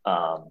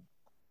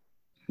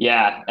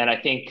 Yeah. And I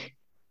think,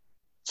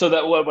 so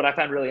that what I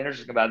found really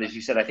interesting about it is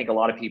you said, I think a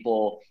lot of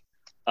people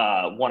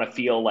want to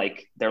feel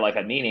like their life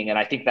had meaning. And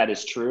I think that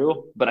is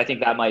true, but I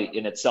think that might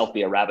in itself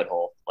be a rabbit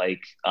hole.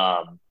 Like,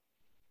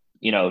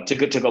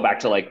 to go back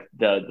to like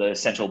the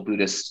essential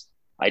Buddhist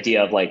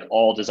idea of like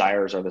all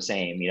desires are the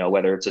same,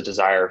 whether it's a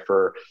desire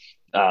for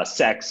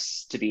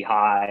sex, to be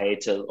high,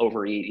 to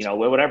overeat,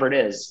 whatever it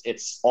is,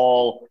 it's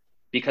all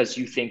because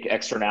you think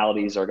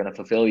externalities are going to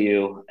fulfill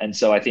you. And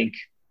so I think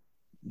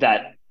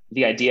that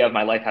the idea of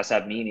my life has to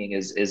have meaning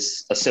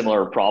is a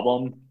similar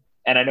problem.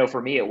 And I know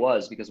for me it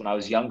was because when I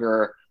was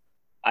younger,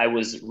 I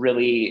was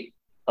really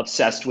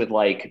obsessed with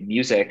like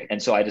music.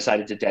 And so I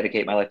decided to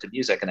dedicate my life to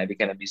music and I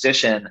became a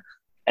musician.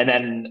 And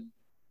then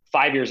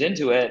 5 years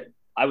into it,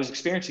 I was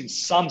experiencing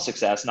some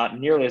success, not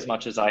nearly as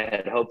much as I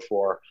had hoped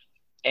for.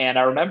 And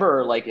I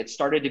remember like it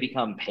started to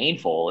become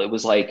painful. It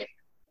was like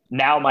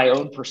now my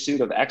own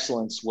pursuit of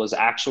excellence was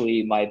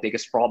actually my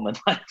biggest problem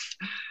in life.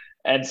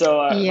 And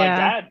so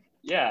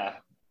Yeah.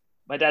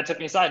 my dad took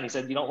me aside and he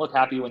said, "You don't look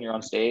happy when you're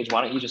on stage.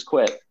 Why don't you just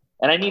quit?"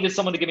 And I needed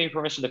someone to give me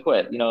permission to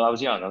quit. You know, I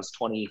was young. I was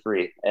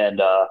 23,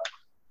 and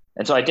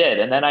so I did.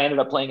 And then I ended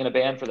up playing in a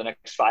band for the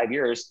next 5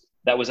 years.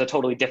 That was a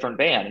totally different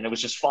band, and it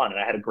was just fun, and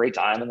I had a great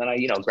time. And then I,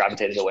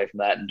 gravitated away from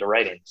that into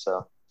writing.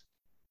 So,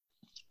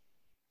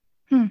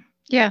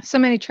 Yeah, so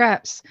many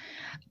traps.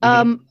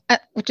 mhm.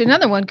 Which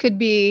another one could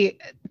be,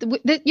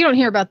 you don't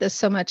hear about this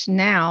so much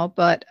now,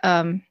 but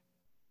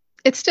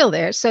it's still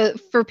there. So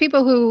for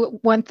people who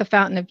want the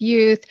fountain of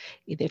youth,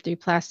 either through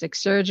plastic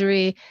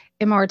surgery,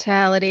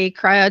 immortality,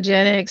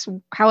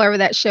 cryogenics, however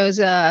that shows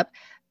up,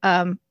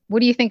 what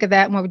do you think of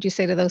that? And what would you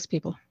say to those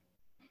people?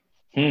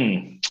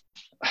 Hmm.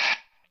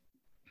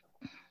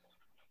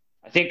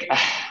 I think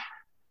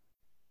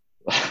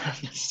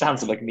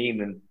sounds like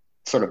mean and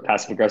sort of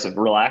passive aggressive.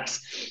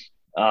 Relax.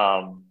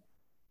 Um,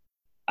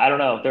 I don't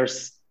know.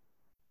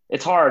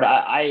 It's hard.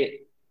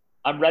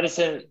 I'm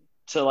reticent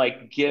to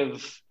like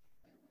give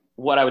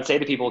what I would say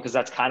to people because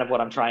that's kind of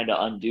what I'm trying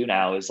to undo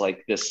now is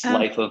like this Oh,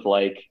 life of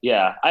like,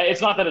 yeah.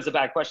 It's not that it's a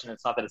bad question.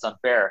 It's not that it's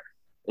unfair.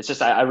 It's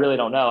just I really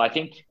don't know. I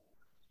think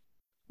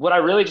what I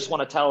really just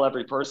want to tell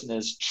every person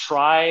is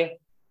try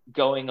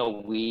going a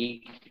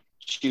week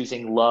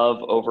choosing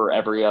love over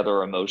every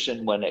other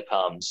emotion when it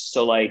comes.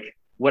 So like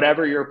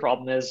whatever your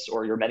problem is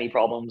or your many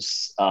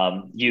problems,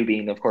 you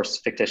being of course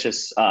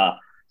fictitious,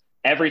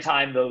 every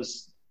time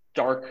those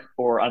dark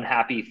or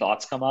unhappy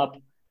thoughts come up,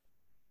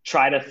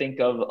 try to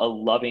think of a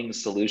loving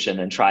solution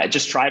and try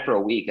for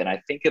a week. And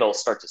I think it'll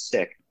start to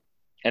stick.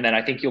 And then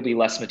I think you'll be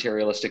less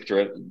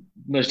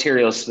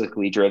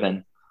materialistically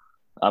driven.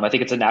 I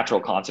think it's a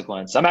natural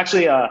consequence. I'm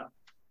actually,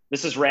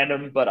 this is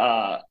random, but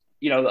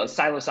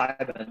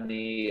psilocybin,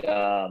 the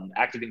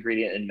active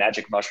ingredient in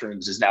magic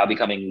mushrooms, is now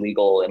becoming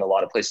legal in a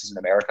lot of places in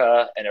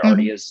America, and it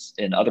already mhm. is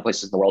in other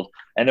places in the world.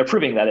 And they're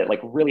proving that it like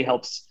really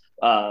helps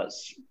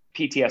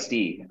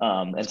PTSD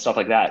and stuff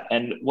like that.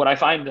 And what I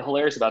find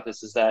hilarious about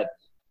this is that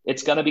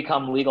it's going to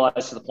become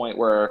legalized to the point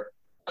where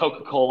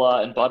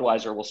Coca-Cola and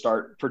Budweiser will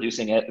start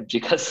producing it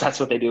because that's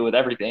what they do with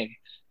everything.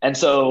 And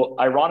so,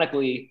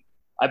 ironically,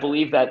 I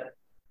believe that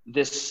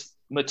this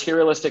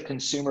materialistic,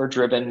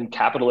 consumer-driven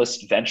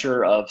capitalist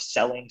venture of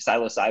selling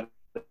psilocybin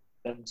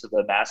to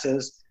the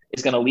masses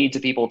is going to lead to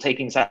people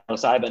taking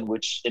psilocybin,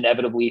 which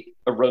inevitably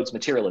erodes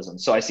materialism.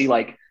 So I see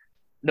like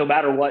no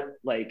matter what,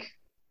 like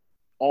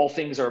all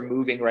things are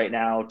moving right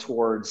now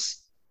towards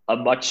a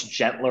much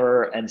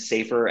gentler and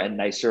safer and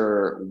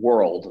nicer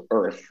world,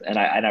 Earth. And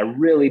I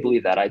really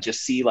believe that. I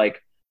just see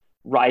like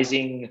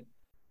rising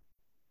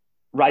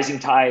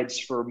tides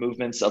for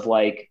movements of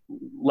like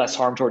less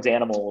harm towards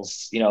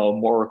animals,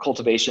 more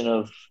cultivation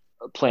of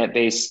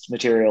plant-based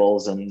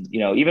materials. And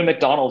even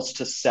McDonald's,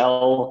 to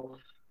sell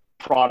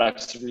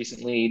products,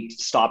 recently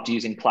stopped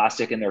using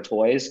plastic in their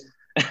toys.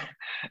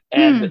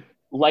 And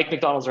Hmm. like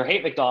McDonald's or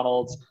hate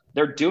McDonald's,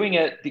 they're doing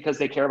it because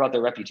they care about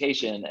their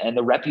reputation, and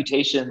the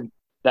reputation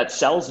that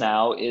sells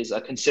now is a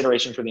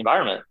consideration for the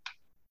environment.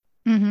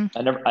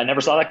 Mm-hmm. I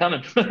never saw that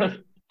coming.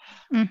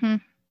 Mm-hmm.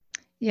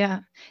 Yeah.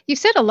 You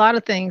said a lot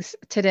of things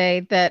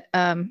today that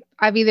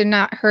I've either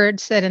not heard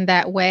said in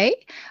that way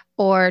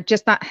or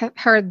just not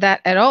heard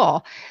that at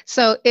all.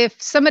 So if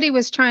somebody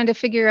was trying to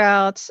figure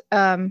out,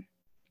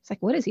 it's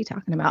like, what is he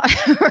talking about?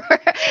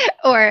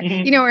 Or,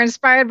 or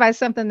inspired by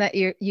something that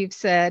you've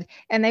said,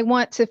 and they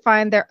want to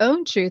find their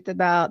own truth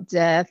about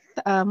death,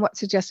 what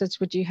suggestions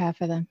would you have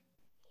for them?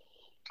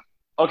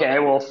 Okay,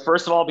 well,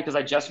 first of all, because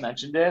I just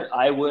mentioned it,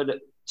 I would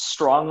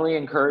strongly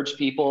encourage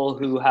people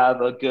who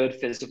have a good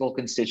physical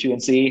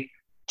constituency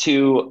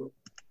to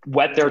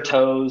wet their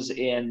toes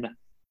in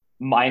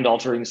mind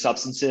altering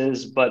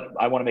substances. But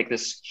I want to make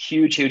this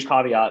huge, huge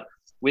caveat: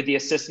 with the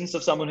assistance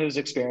of someone who's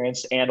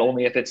experienced and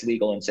only if it's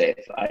legal and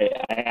safe. I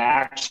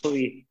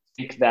actually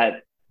think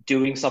that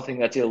doing something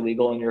that's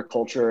illegal in your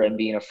culture and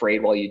being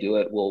afraid while you do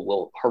it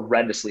will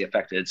horrendously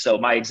affect it. So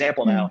my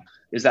example Mm, now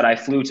is that I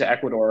flew to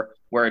Ecuador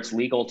where it's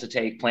legal to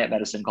take plant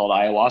medicine called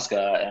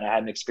ayahuasca. And I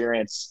had an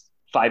experience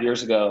 5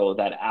 years ago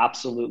that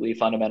absolutely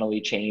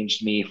fundamentally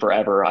changed me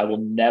forever. I will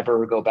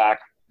never go back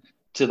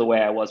to the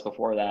way I was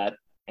before that.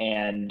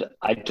 And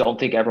I don't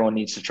think everyone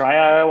needs to try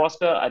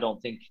ayahuasca. I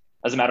don't think,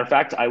 as a matter of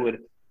fact, I would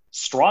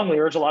strongly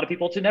urge a lot of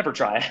people to never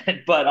try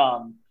it.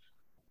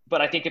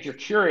 But I think if you're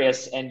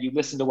curious and you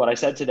listen to what I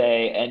said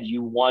today and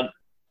you want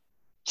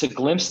to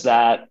glimpse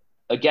that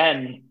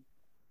again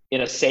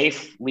in a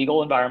safe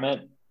legal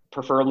environment,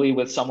 preferably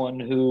with someone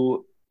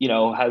who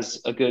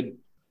has a good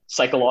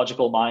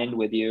psychological mind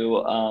with you,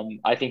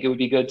 I think it would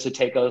be good to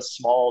take a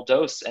small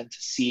dose and to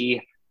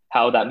see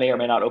how that may or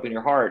may not open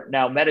your heart.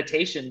 Now,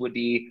 meditation would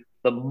be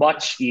the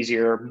much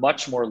easier,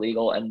 much more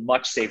legal, and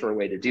much safer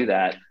way to do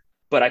that.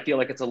 but I feel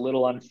like it's a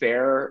little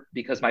unfair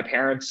because my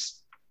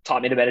parents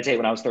taught me to meditate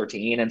when I was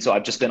 13. And so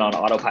I've just been on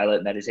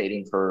autopilot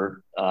meditating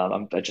for,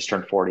 I just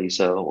turned 40,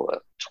 so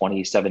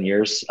 27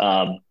 years.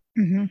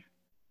 Mm-hmm.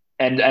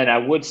 And I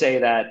would say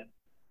that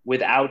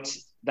without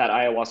that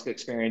ayahuasca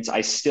experience,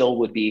 I still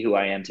would be who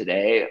I am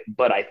today.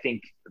 But I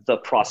think the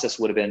process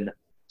would have been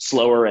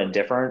slower and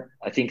different.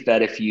 I think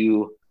that if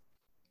you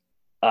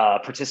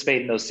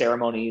participate in those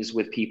ceremonies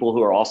with people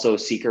who are also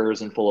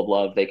seekers and full of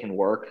love, they can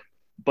work.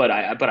 But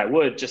I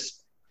would, just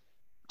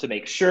to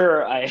make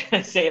sure I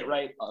say it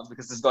right,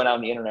 because this is going out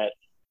on the internet,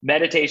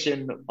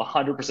 meditation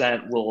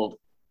 100% will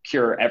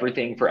cure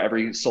everything for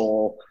every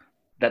soul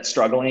that's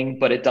struggling,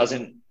 but it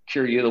doesn't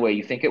cure you the way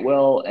you think it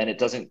will. And it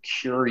doesn't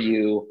cure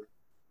you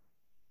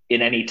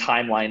in any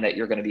timeline that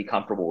you're going to be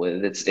comfortable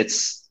with.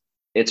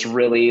 It's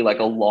really like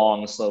a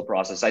long, slow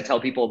process. I tell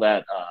people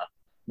that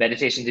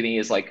meditation to me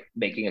is like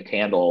making a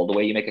candle. The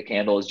way you make a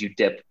candle is you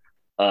dip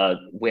a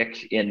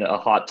wick in a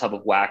hot tub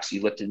of wax,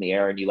 you lift it in the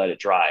air and you let it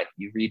dry.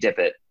 You re-dip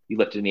it, you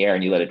lift it in the air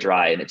and you let it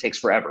dry, and it takes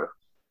forever.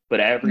 But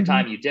every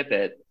time you dip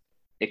it,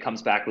 it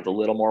comes back with a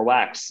little more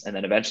wax. And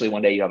then eventually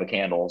one day you have a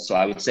candle. So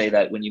I would say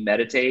that when you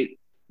meditate,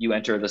 you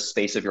enter the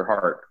space of your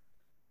heart.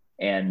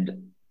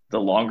 And the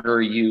longer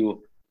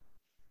you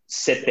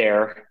sit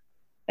there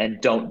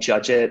and don't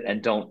judge it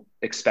and don't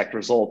expect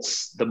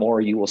results, the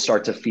more you will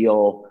start to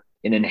feel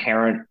an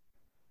inherent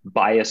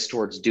bias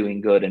towards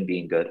doing good and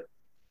being good.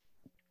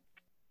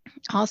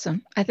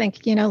 Awesome. I think,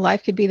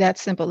 life could be that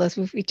simple as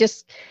if we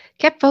just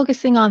kept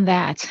focusing on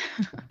that.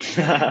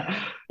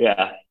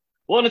 Yeah.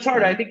 Well, and it's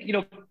hard. I think,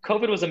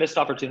 COVID was a missed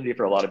opportunity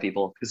for a lot of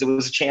people because it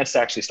was a chance to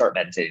actually start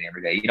meditating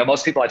every day.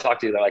 Most people I talk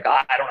to, they're like,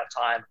 I don't have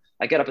time.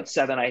 I get up at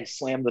 7, I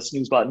slam the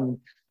snooze button,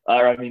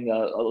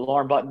 the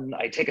alarm button.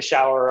 I take a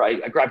shower,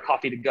 I grab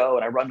coffee to go,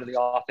 and I run to the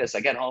office.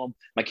 I get home,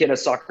 my kid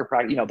has soccer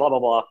practice, blah, blah,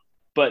 blah.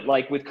 But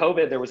like with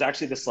COVID, there was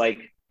actually this like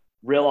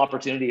real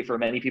opportunity for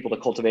many people to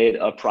cultivate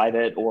a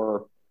private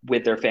or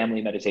with their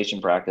family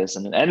meditation practice.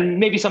 And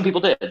maybe some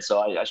people did. So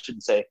I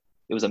shouldn't say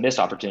it was a missed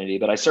opportunity,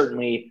 but I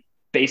certainly,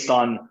 based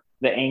on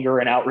the anger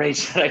and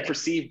outrage that I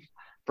perceived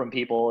from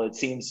people, it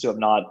seems to have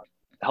not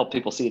helped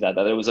people see that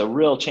there was a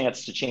real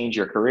chance to change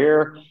your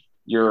career,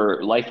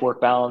 your life work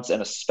balance,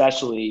 and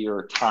especially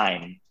your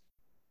time.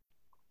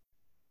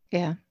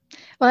 Yeah.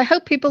 Well, I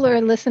hope people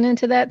are listening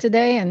to that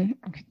today and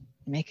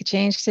make a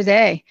change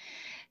today.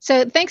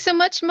 So thanks so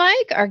much,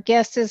 Mike. Our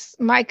guest is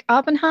Mike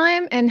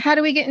Oppenheim. And how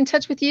do we get in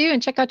touch with you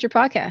and check out your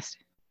podcast?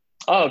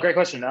 Oh, great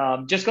question.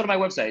 Just go to my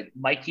website,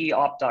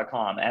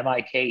 mikeyopp.com,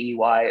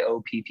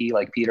 MIKEYOPP,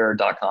 like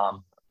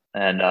Peter.com.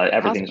 And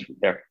everything's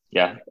there.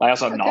 Yeah. I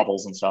also have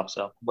novels and stuff.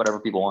 So whatever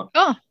people want.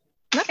 Oh,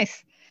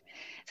 nice.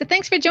 So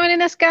thanks for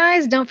joining us,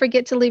 guys. Don't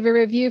forget to leave a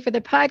review for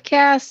the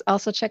podcast.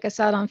 Also check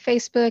us out on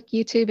Facebook,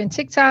 YouTube, and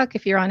TikTok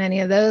if you're on any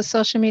of those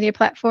social media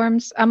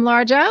platforms. I'm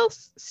Laura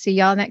Giles. See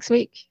y'all next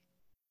week.